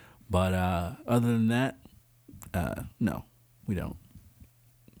it. But other than that, no, we don't.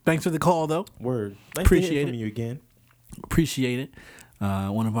 Thanks for the call, though. Word. Nice Appreciate to hear from it. you again. Appreciate it.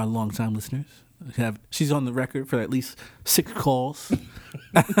 One of our longtime listeners. She's on the record for at least 6 calls,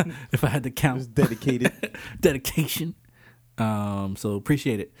 if I had to count. It's dedicated. Dedication. So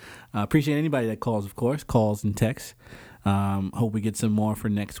appreciate it. Appreciate anybody that calls, of course. Calls and texts. Hope we get some more for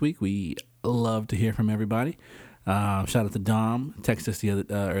next week. We love to hear from everybody. Shout out to Dom. Texted us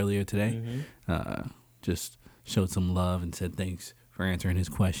earlier today. Just showed some love and said thanks for answering his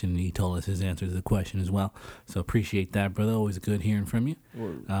question. He told us his answer to the question as well. So appreciate that, brother. Always good hearing from you.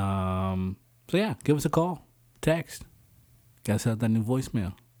 So yeah, give us a call, text. Got to set up that new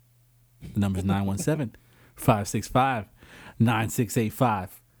voicemail. The number's 917-565-9685.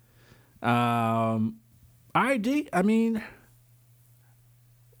 All right, D. I mean,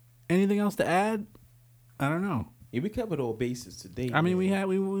 anything else to add? I don't know. Yeah, we covered all bases today. I mean, we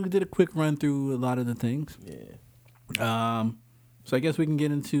did a quick run through a lot of the things. Yeah. So I guess we can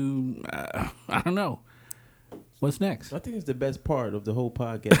get into, I don't know. What's next? I think it's the best part of the whole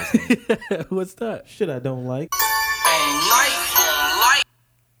podcast. What's that? Shit I don't like.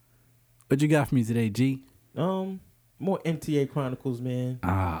 What you got for me today, G? More MTA Chronicles, man.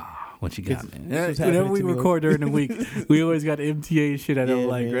 What you got, man? Whenever we record during the week, we always got MTA shit I don't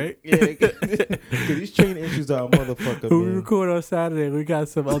like, man. right? Yeah, because these train issues are a motherfucker, When we man. record on Saturday, we got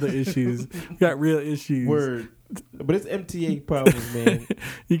some other issues. We got real issues. Word. But it's MTA problems, man.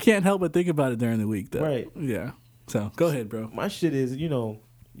 You can't help but think about it during the week, though. Right. Yeah. So, go ahead, bro. My shit is, you're on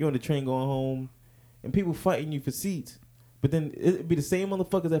the train going home, and people fighting you for seats. But then it'd be the same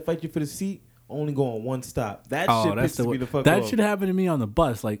motherfuckers that fight you for the seat, only go on one stop. That shit pisses me the fuck off. That should happen to me on the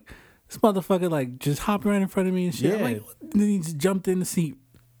bus. Like, this motherfucker, just hopped right in front of me and shit. Yeah. I'm like, then he just jumped in the seat.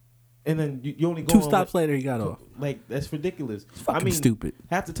 and then you only go 2 on, stops later, he got off. Like that's ridiculous. It's fucking stupid.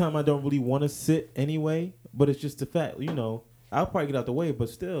 Half the time I don't really want to sit anyway, but it's just the fact, I'll probably get out the way, but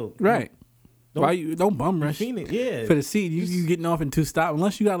still. Right. Why you don't bum rush yeah. for the seat? You getting off in 2 stops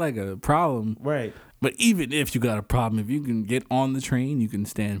unless you got like a problem. Right. But even if you got a problem, if you can get on the train, you can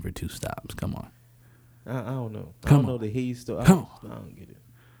stand for 2 stops. Come on. I don't know. I Come don't on. know the haze stuff. I don't get it.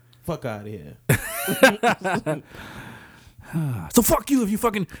 Fuck out of here. So fuck you if you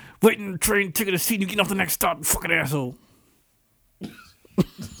fucking waiting in the train, taking a seat, and you get off the next stop, you fucking asshole.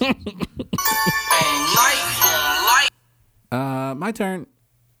 My turn.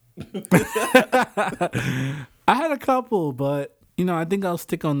 I had a couple, but I think I'll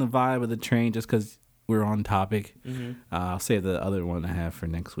stick on the vibe of the train just because we're on topic. Mm-hmm. I'll save the other one I have for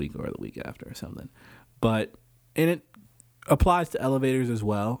next week or the week after or something. And it applies to elevators as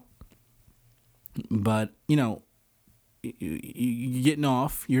well. But you getting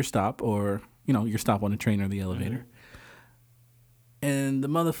off your stop or your stop on the train or the elevator, and the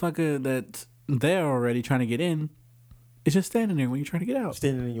motherfucker that's there already trying to get in is just standing there when you're trying to get out.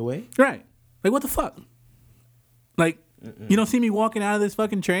 Standing in your way? Right. Like, what the fuck? Like, you don't see me walking out of this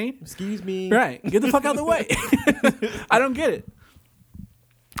fucking train? Excuse me. Right. Get the fuck out of the way. I don't get it.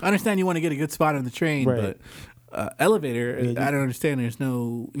 I understand you want to get a good spot on the train, right. But elevator, I don't understand. There's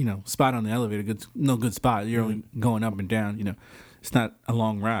no, spot on the elevator. No good spot. You're only going up and down. It's not a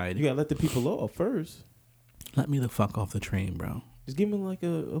long ride. You got to let the people off first. Let me the fuck off the train, bro. Just give me like a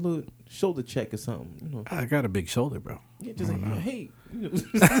little shoulder check or something. I got a big shoulder, bro. Yeah, just like, hey,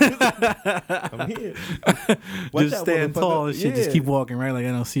 I'm here. Just stand tall and shit. Just keep walking, right? Like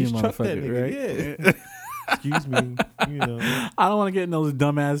I don't see you, motherfucker, right? Yeah. Excuse me. I don't want to get in those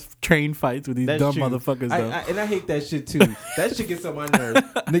dumbass train fights with these dumb motherfuckers, though. And I hate that shit too. That shit gets on my nerves.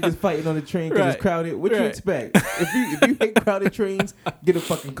 Niggas fighting on the train because it's crowded. What you expect? If you hate crowded trains, get a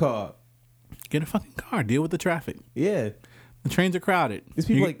fucking car. Get a fucking car. Deal with the traffic. Yeah. The trains are crowded. These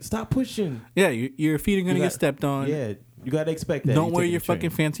people like, stop pushing. Yeah, your feet are going to get stepped on. Yeah, you got to expect that. Don't wear your fucking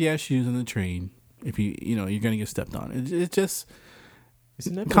fancy ass shoes on the train. If you're going to get stepped on. It's just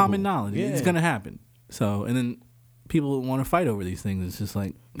common knowledge. Yeah. It's going to happen. So, and then people want to fight over these things. It's just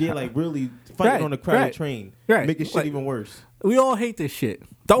like... Yeah, like really fighting on a crowded train. Right. Making shit even worse. We all hate this shit.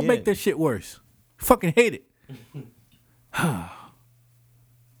 Don't make this shit worse. Fucking hate it.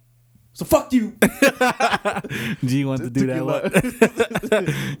 So fuck you. G wants to do that one.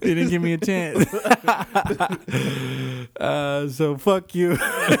 He didn't give me a chance. So fuck you.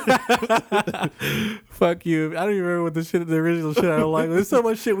 Fuck you. I don't even remember what the original shit I don't like. There's so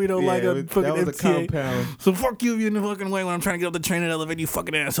much shit we don't like on fucking that was MTA. A compound. So fuck you if you're in the fucking way when I'm trying to get up the train and elevator, you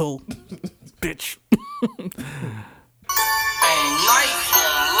fucking asshole. Bitch.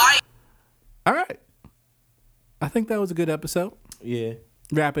 All right. I think that was a good episode. Yeah.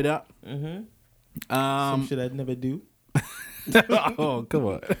 Wrap it up. Mm-hmm. Some shit I'd never do. Oh, come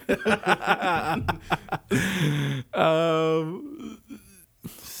on.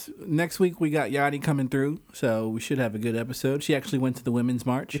 Next week we got Yachty coming through, so we should have a good episode. She actually went to the Women's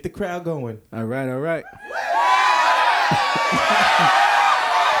March. Get the crowd going. All right.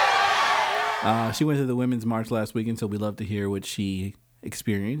 She went to the Women's March last weekend, so we'd love to hear what she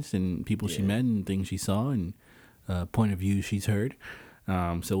experienced and people she met and things she saw and point of view she's heard.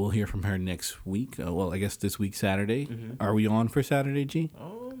 So we'll hear from her next week. Well, I guess this week, Saturday. Mm-hmm. Are we on for Saturday, G?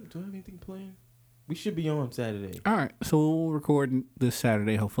 Do I have anything planned? We should be on Saturday. All right. So we'll record this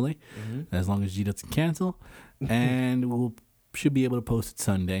Saturday, hopefully, as long as G doesn't cancel. And should be able to post it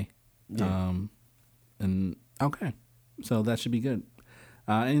Sunday. Yeah. And okay. So that should be good.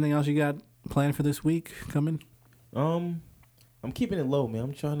 Anything else you got planned for this week coming? I'm keeping it low, man.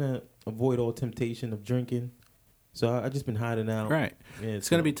 I'm trying to avoid all temptation of drinking. So I just been hiding out. Right. Yeah, it's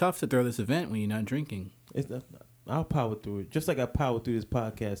going to be tough to throw this event when you're not drinking. I'll power through it. Just like I powered through this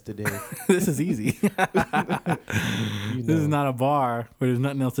podcast today. This is easy. This is not a bar where there's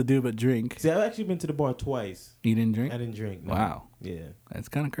nothing else to do but drink. See, I've actually been to the bar twice. You didn't drink? I didn't drink. No. Wow. Yeah. That's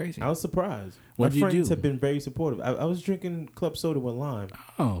kind of crazy. I was surprised. What did you do? My friends have been very supportive. I was drinking club soda with lime.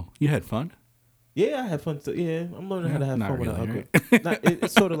 Oh, you had fun? Yeah, I had fun. I'm learning how to have fun really, with alcohol. Right?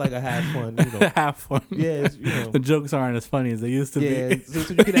 It's sort of like a have fun, Have fun. Yeah, the jokes aren't as funny as they used to be. Yeah,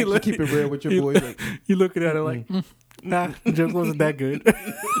 so you can actually keep it real with your boys. Like, you looking at it like, nah, the joke wasn't that good.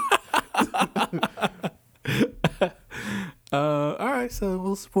 All right, so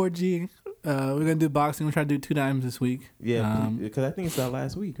we'll support G. We're gonna do boxing. We'll try to do 2 times this week. Yeah, because I think it's our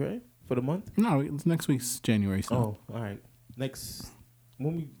last week, right, for the month. No, it's next week's January. So. Oh, all right.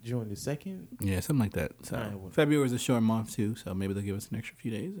 When we join the 2nd? Yeah, something like that. So February is a short month too, so maybe they'll give us an extra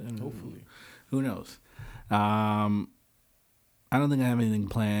few days. Hopefully. Who knows? I don't think I have anything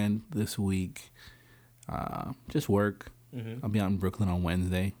planned this week. Just work. I'll be out in Brooklyn on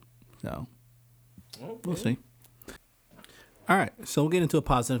Wednesday, so we'll see. All right, so we'll get into a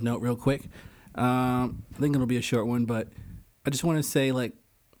positive note real quick. I think it'll be a short one, but I just want to say, like,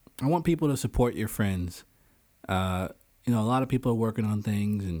 I want people to support your friends. A lot of people are working on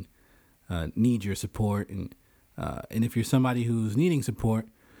things and need your support, and if you're somebody who's needing support,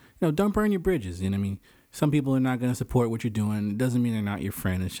 don't burn your bridges. You know what I mean? Some people are not going to support what you're doing. It doesn't mean they're not your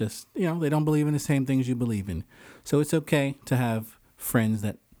friend. It's just, they don't believe in the same things you believe in. So it's okay to have friends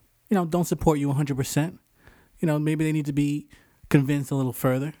that, don't support you 100%. Maybe they need to be convinced a little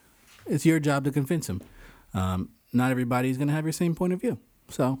further. It's your job to convince them. Not everybody's going to have your same point of view.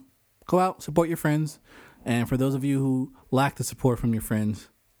 So go out, support your friends. And for those of you who lack the support from your friends,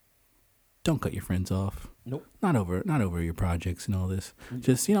 don't cut your friends off. Nope. Not over your projects and all this.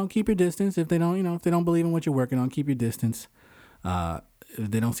 Just, keep your distance. If they don't believe in what you're working on, keep your distance. If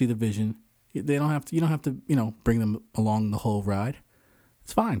they don't see the vision, you don't have to, bring them along the whole ride.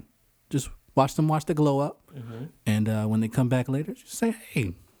 It's fine. Just watch the glow up. And when they come back later, just say,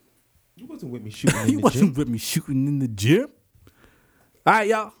 hey, you wasn't with me shooting in the gym. You wasn't with me shooting in the gym. All right,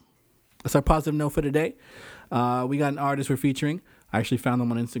 y'all. That's our positive note for today. We got an artist we're featuring. I actually found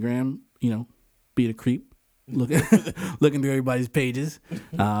him on Instagram, Be the Creep. Looking through everybody's pages.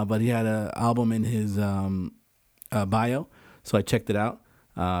 But he had an album in his bio, so I checked it out.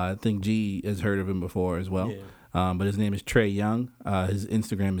 I think G has heard of him before as well. Yeah. But his name is Trey Young. His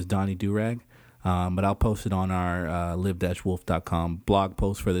Instagram is Donnie Durag. But I'll post it on our live-wolf.com blog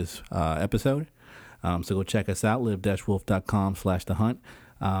post for this episode. So go check us out, live-wolf.com/thehunt.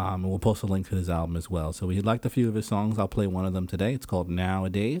 And we'll post a link to his album as well. So we liked a few of his songs. I'll play one of them today. It's called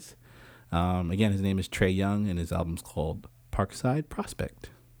Nowadays. Again, his name is Trey Young, and his album's called Parkside Prospect.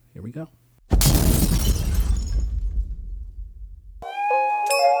 Here we go.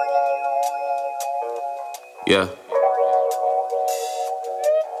 Yeah.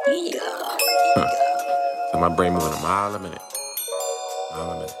 So my brain moving a mile a minute.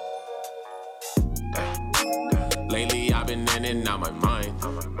 Lately I've been in and out my mind.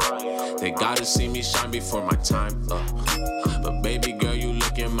 They gotta see me shine before my time. But baby girl, you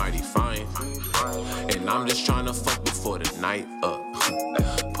looking mighty fine. And I'm just trying to fuck before the night up.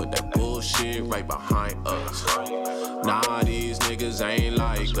 Put that bullshit right behind us. Nah, these niggas ain't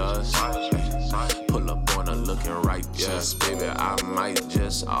like us. Pull up on her looking righteous. Baby, I might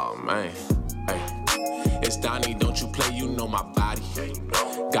just, oh man. It's Donnie, don't you play, you know my body.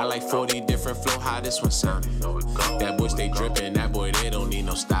 Got like 40 different flow, how this one sounded. That boy stay drippin', that boy, they don't need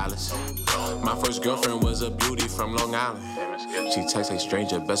no stylist. My first girlfriend was a beauty from Long Island. She texts a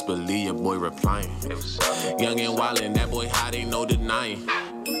stranger, best believe your boy replying. Young and wildin', that boy hot, ain't no denying.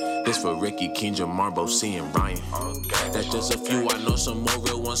 This for Ricky, Kenja, Marbo, C, and Ryan. That's just a few, I know some more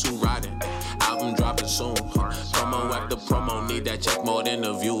real ones who riding. Album dropping soon. Promo after promo, need that check more than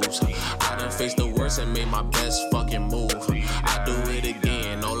the views. I done faced the worst and made my best fucking move. I do it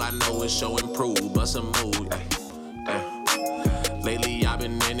again, all I know is show and prove. Bust a mood. Lately I've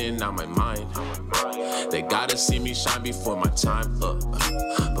been in and out my mind. They gotta see me shine before my time up.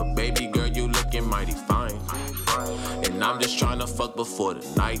 But baby girl, you looking mighty fine. And I'm just trying to fuck before the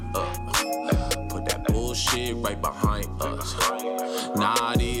night up. Put that bullshit right behind us.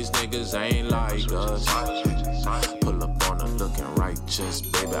 Nah, these niggas ain't like us. Pull up on her looking righteous.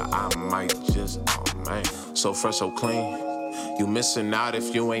 Baby, I might just, oh man. So fresh, so clean. You missing out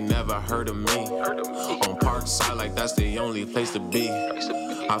if you ain't never heard of me. On Parkside, like that's the only place to be.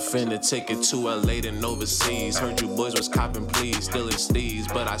 I finna take it to LA and overseas. Heard you boys was copping, please, still in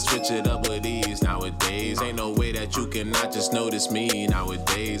steez. But I switch it up with ease nowadays. Ain't no way that you cannot just notice me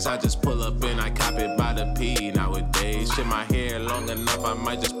nowadays. I just pull up and I cop it by the P nowadays. Shit my hair long enough, I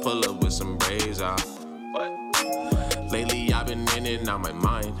might just pull up with some braids out. Lately I've been in and out my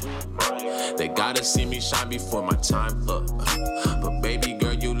mind. They gotta see me shine before my time up. But baby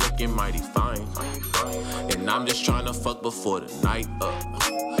girl, you looking mighty fine. And I'm just trying to fuck before the night up.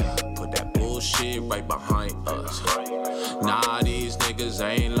 Put that bullshit right behind us. Nah, these niggas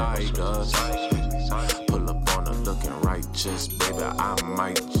ain't like us. Pull up on her looking righteous. Baby, I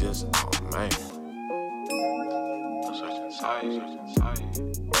might just, oh man. Search inside.